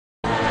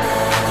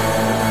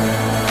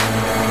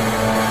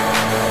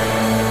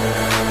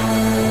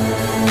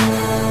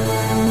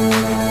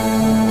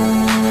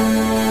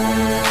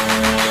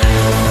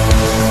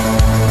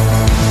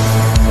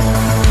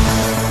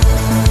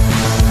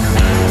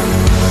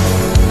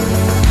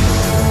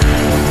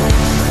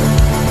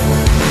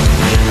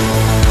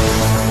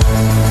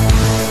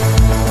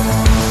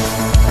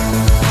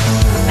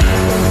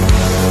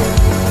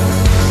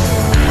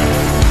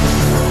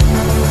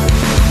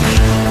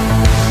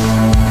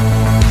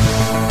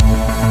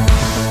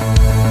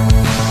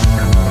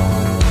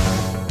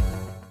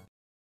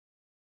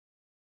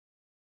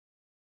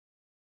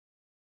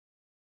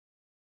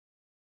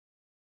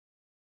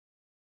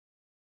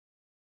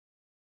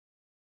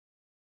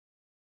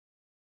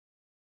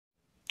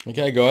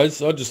Okay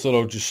guys, I just thought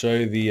I'd just show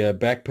you the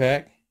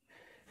backpack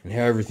and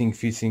how everything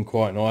fits in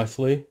quite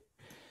nicely.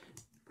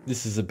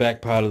 This is the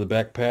back part of the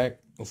backpack.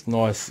 It's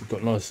nice,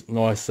 got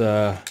nice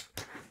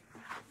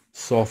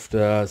soft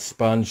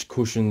sponge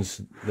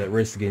cushions that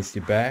rest against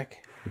your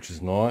back, which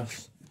is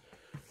nice.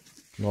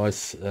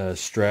 Nice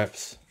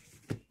straps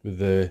with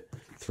the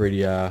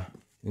 3DR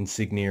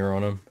insignia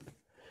on them.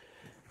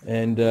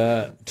 And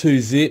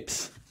 2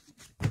 zips.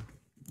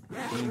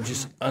 You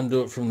just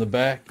undo it from the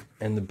back,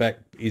 and the back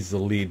is the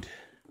lid.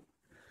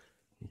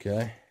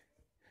 Okay,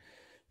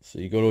 so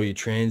you got all your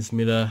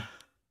transmitter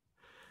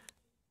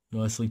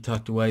nicely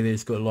tucked away there.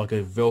 It's got like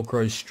a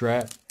Velcro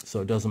strap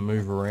so it doesn't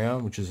move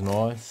around, which is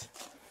nice.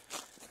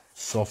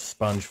 Soft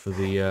sponge for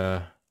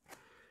the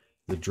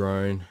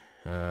drone,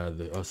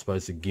 I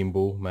suppose the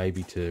gimbal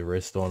maybe to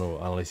rest on, or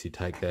unless you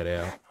take that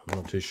out, I'm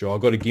not too sure. I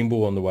got a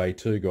gimbal on the way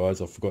too,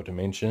 guys, I forgot to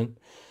mention.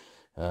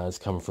 It's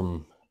coming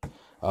from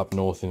up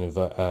north in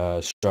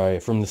Australia,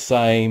 from the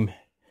same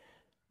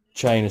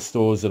chain of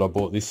stores that I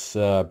bought this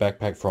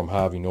backpack from,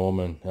 Harvey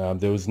Norman.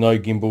 There was no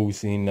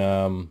gimbals in,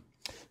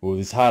 well,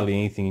 there's hardly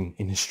anything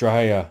in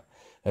Australia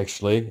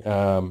actually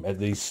at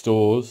these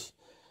stores.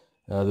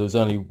 There was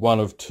only one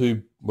of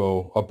two,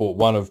 well, I bought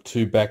one of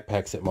 2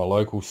 backpacks at my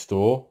local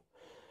store.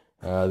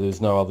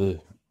 There's no other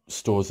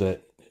stores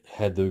that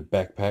had the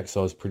backpack,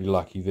 so I was pretty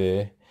lucky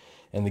there.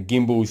 And the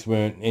gimbals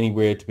weren't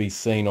anywhere to be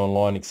seen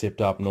online except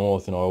up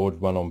north, and I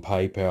ordered one on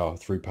PayPal,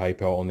 through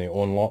PayPal on their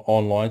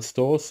online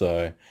store,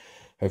 so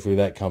hopefully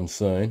that comes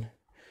soon.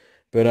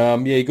 But yeah,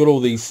 you got all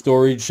these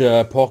storage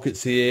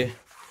pockets here.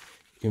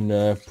 You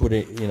can put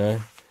it,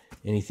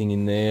 anything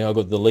in there. I've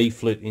got the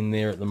leaflet in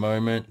there at the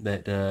moment,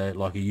 that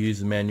like a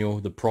user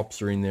manual. The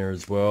props are in there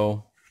as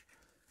well.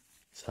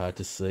 It's hard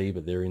to see,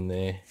 but they're in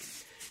there.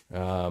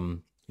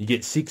 You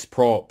get 6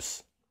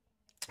 props.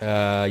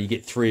 You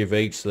get 3 of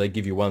each, so they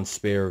give you 1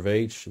 spare of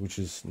each, which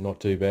is not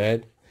too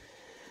bad.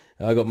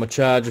 I got my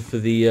charger for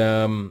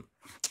the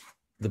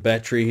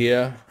battery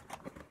here,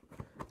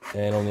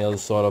 and on the other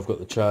side I've got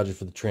the charger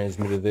for the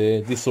transmitter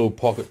there. This little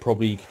pocket,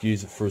 probably you could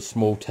use it for a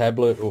small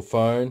tablet or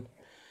phone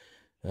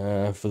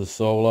for the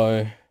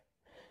Solo.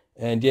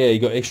 And yeah, you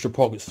got extra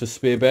pockets for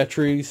spare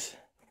batteries.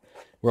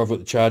 Where I've got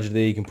the charger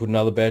there, you can put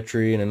another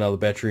battery and another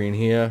battery in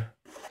here.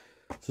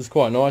 So it's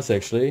quite nice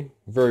actually.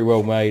 Very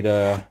well made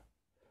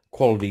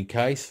quality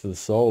case for the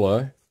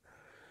Solo,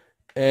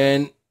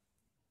 and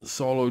the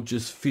Solo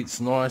just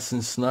fits nice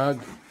and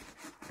snug,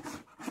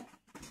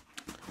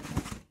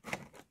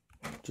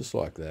 just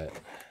like that.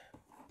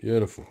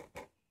 Beautiful.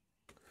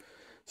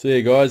 So yeah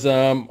guys,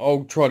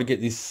 I'll try to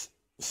get this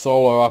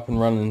Solo up and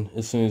running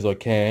as soon as I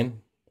can.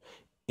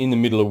 In the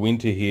middle of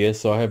winter here,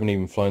 so I haven't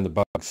even flown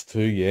the Bugs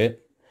 2 yet,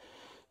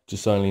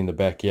 just only in the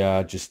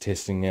backyard, just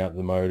testing out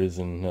the motors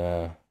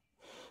and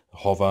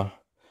hover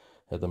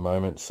at the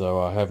moment, so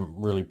I haven't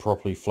really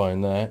properly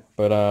flown that.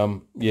 But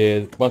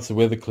yeah, once the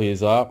weather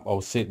clears up,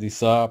 I'll set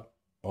this up.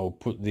 I'll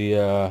put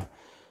the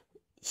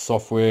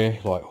software,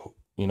 like,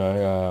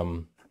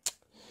 the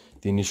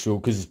initial,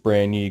 because it's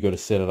brand new, you got to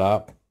set it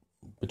up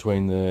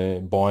between the,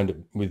 bind it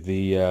with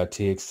the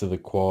TX to the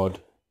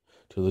quad,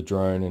 to the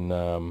drone,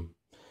 and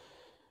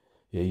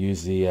yeah,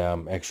 use the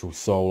actual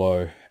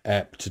Solo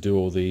app to do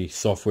all the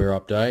software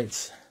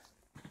updates.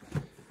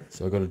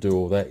 So I've got to do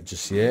all that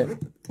just yet.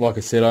 Like I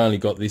said, I only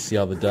got this the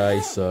other day,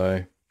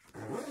 so,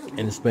 and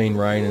it's been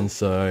raining,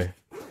 so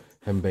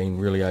haven't been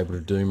really able to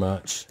do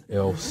much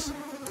else.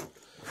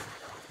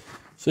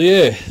 So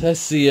yeah,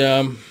 that's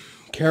the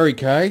carry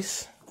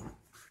case.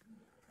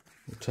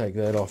 We'll take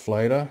that off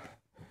later.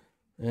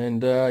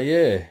 And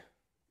yeah,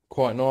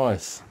 quite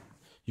nice.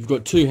 You've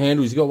got 2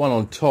 handles. You've got one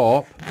on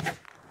top.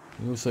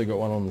 You also got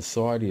one on the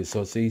side here,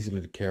 so it's easy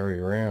to carry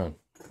around.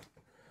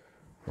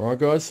 Alright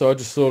guys, so I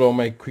just thought I'll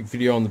make a quick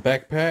video on the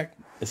backpack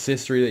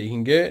accessory that you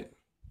can get.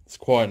 It's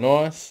quite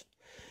nice.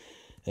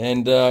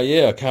 And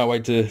yeah, I can't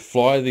wait to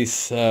fly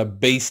this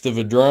beast of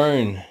a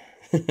drone.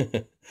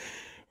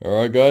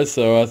 Alright guys,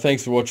 so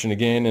thanks for watching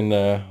again, and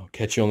I'll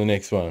catch you on the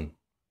next one.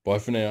 Bye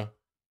for now.